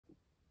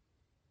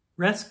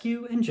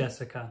Rescue and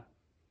Jessica.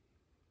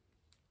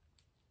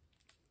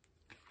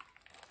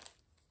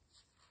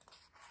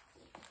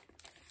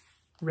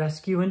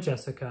 Rescue and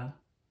Jessica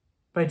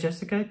by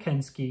Jessica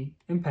Kensky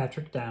and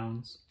Patrick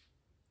Downs.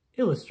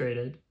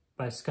 Illustrated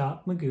by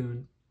Scott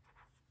Magoon.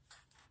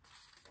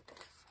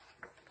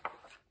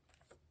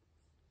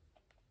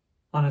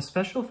 On a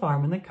special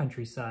farm in the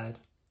countryside,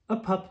 a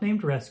pup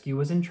named Rescue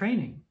was in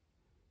training.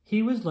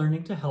 He was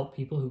learning to help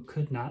people who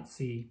could not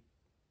see,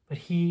 but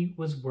he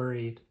was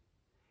worried.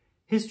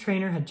 His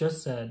trainer had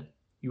just said,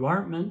 "You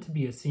aren't meant to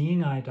be a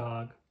seeing eye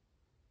dog."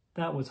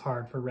 That was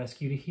hard for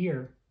Rescue to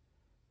hear.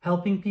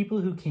 Helping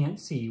people who can't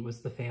see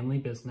was the family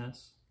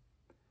business.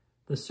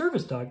 "The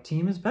service dog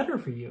team is better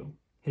for you,"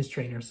 his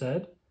trainer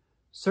said.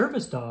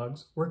 "Service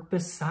dogs work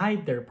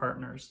beside their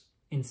partners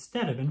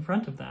instead of in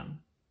front of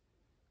them."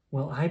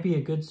 "Will I be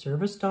a good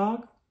service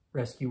dog?"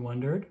 Rescue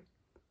wondered.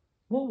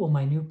 "What will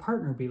my new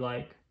partner be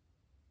like?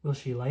 Will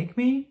she like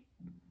me?"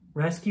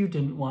 Rescue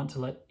didn't want to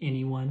let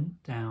anyone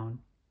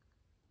down.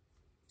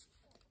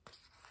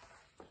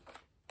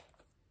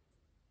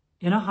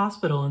 In a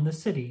hospital in the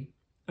city,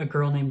 a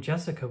girl named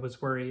Jessica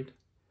was worried.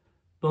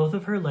 Both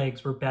of her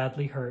legs were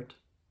badly hurt.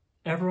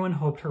 Everyone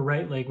hoped her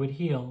right leg would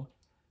heal,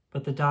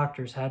 but the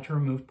doctors had to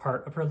remove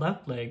part of her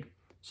left leg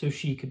so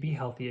she could be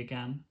healthy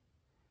again.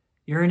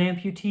 "You're an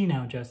amputee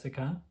now,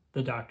 Jessica,"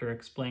 the doctor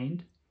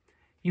explained.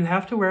 "You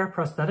have to wear a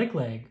prosthetic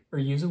leg or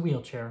use a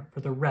wheelchair for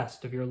the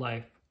rest of your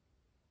life."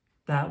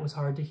 That was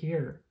hard to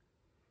hear.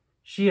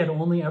 She had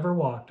only ever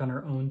walked on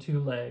her own two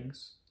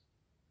legs.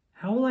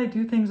 "How will I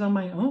do things on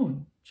my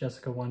own?"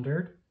 Jessica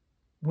wondered.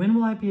 "When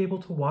will I be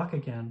able to walk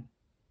again?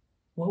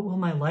 What will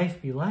my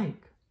life be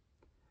like?"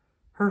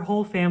 Her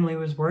whole family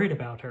was worried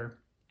about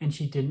her, and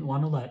she didn't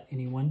want to let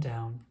anyone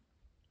down.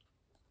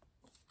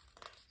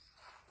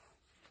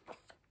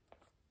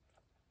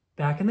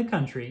 Back in the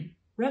country,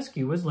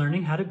 Rescue was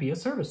learning how to be a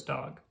service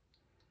dog.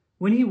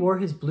 When he wore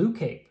his blue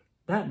cape,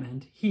 that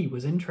meant he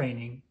was in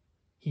training.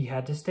 He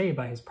had to stay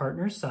by his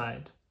partner's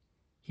side.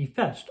 He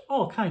fetched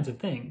all kinds of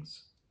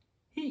things.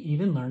 He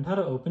even learned how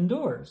to open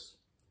doors.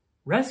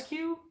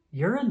 "Rescue,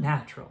 you're a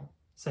natural,"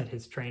 said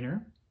his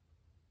trainer.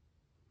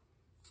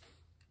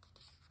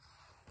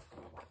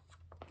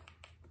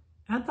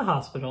 At the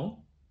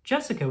hospital,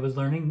 Jessica was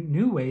learning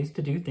new ways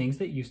to do things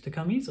that used to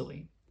come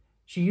easily.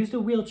 She used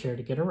a wheelchair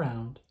to get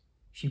around.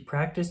 She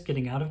practiced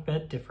getting out of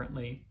bed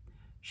differently.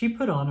 She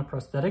put on a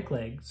prosthetic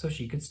leg so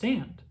she could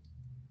stand.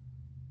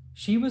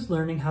 She was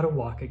learning how to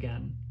walk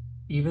again,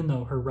 even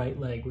though her right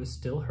leg was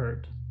still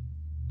hurt.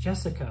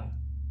 "Jessica,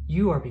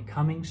 you are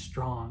becoming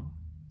strong,"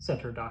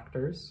 said her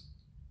doctors.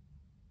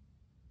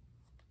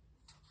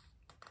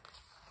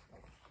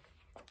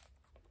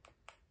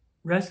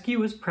 Rescue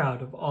was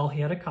proud of all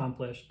he had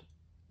accomplished,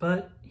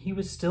 but he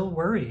was still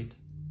worried.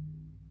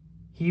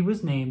 He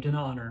was named in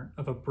honor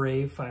of a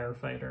brave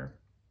firefighter.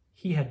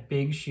 He had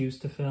big shoes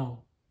to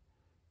fill.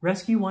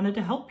 Rescue wanted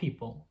to help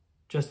people,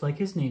 just like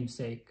his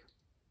namesake.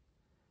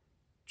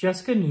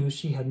 Jessica knew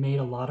she had made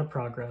a lot of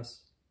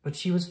progress, but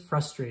she was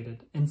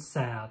frustrated and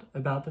sad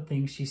about the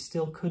things she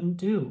still couldn't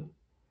do.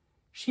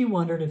 She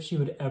wondered if she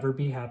would ever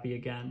be happy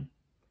again.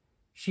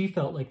 She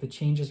felt like the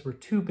changes were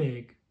too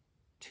big,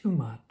 too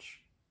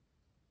much.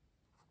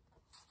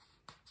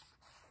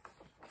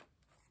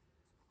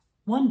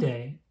 One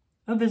day,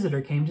 a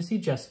visitor came to see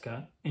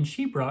Jessica, and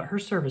she brought her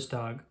service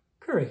dog,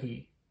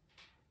 Currahee.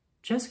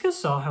 Jessica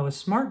saw how a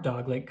smart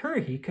dog like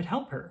Currahee could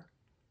help her.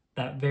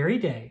 That very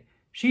day,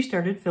 she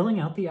started filling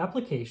out the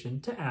application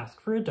to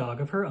ask for a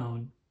dog of her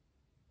own.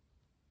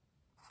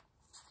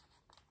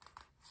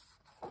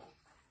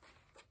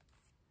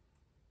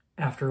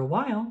 After a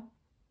while,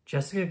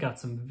 Jessica got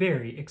some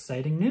very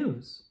exciting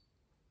news.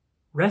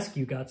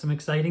 Rescue got some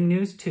exciting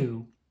news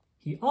too.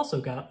 He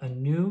also got a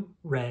new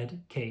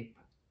red cape.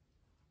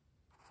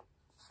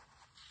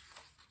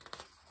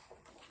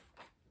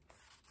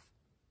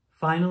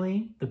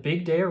 Finally, the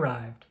big day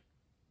arrived.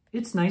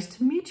 "It's nice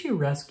to meet you,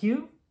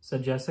 Rescue,"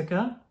 said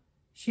Jessica.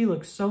 She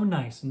looked so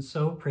nice and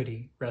so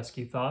pretty,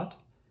 Rescue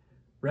thought.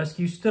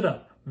 Rescue stood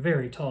up,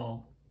 very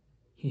tall.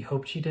 He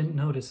hoped she didn't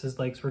notice his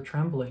legs were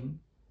trembling,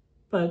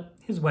 but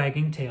his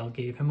wagging tail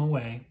gave him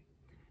away.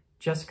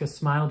 Jessica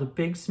smiled a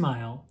big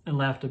smile and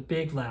laughed a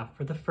big laugh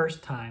for the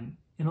first time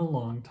in a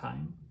long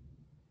time.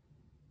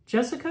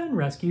 Jessica and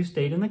Rescue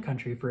stayed in the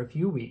country for a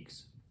few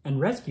weeks, and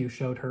Rescue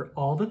showed her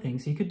all the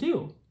things he could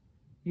do.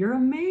 "You're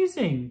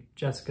amazing,"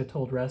 Jessica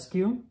told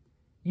Rescue.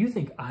 "You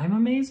think I'm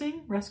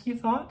amazing?" Rescue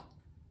thought.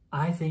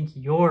 "I think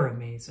you're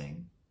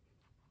amazing."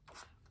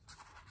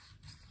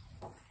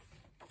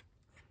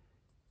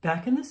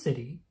 Back in the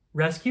city,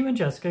 Rescue and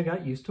Jessica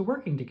got used to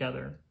working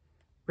together.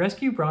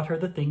 Rescue brought her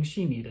the things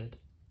she needed.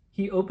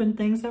 He opened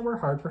things that were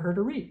hard for her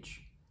to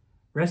reach.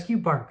 Rescue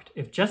barked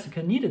if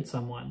Jessica needed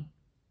someone.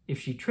 If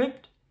she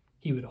tripped,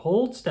 he would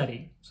hold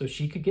steady so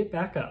she could get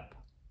back up.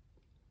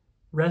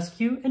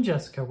 Rescue and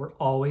Jessica were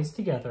always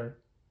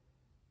together,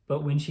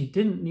 but when she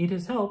didn't need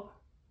his help,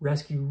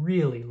 Rescue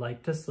really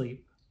liked to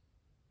sleep.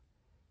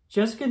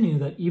 Jessica knew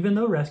that even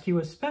though Rescue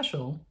was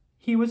special,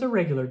 he was a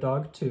regular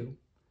dog too.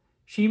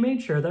 She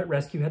made sure that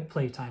Rescue had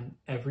playtime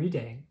every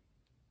day.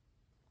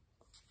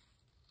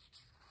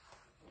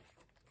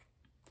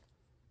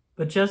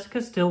 But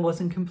Jessica still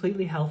wasn't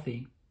completely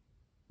healthy.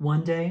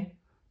 One day,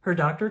 her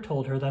doctor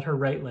told her that her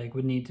right leg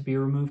would need to be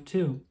removed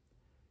too.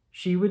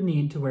 She would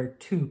need to wear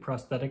 2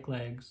 prosthetic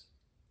legs.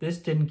 This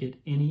didn't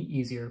get any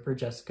easier for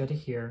Jessica to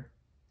hear.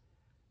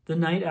 The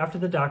night after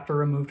the doctor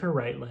removed her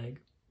right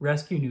leg,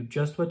 Rescue knew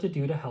just what to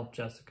do to help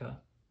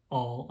Jessica,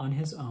 all on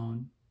his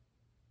own.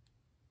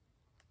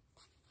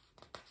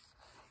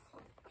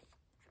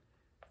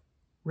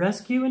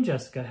 Rescue and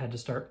Jessica had to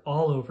start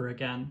all over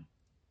again.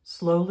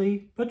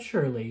 Slowly but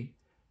surely,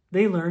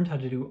 they learned how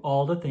to do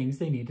all the things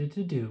they needed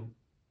to do,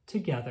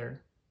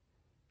 together.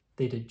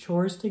 They did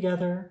chores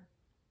together,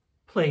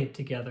 played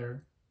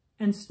together,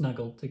 and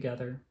snuggled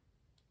together.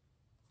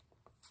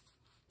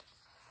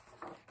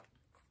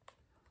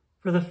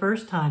 For the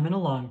first time in a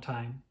long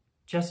time,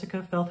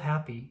 Jessica felt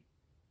happy,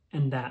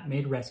 and that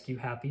made Rescue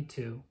happy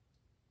too.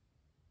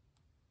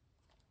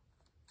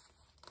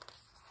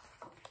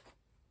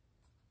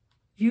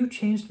 "You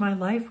changed my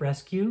life,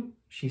 Rescue,"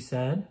 she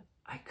said.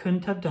 "I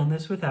couldn't have done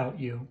this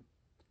without you."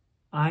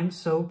 "I'm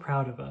so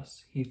proud of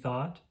us," he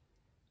thought.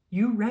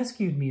 "You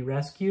rescued me,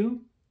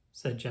 Rescue,"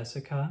 said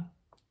Jessica.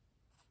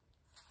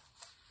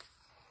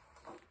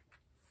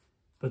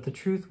 But the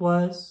truth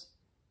was,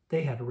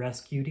 they had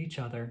rescued each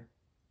other.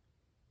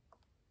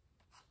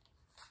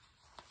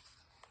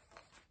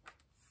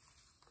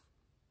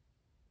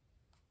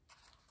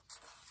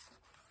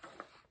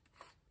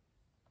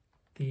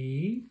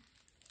 The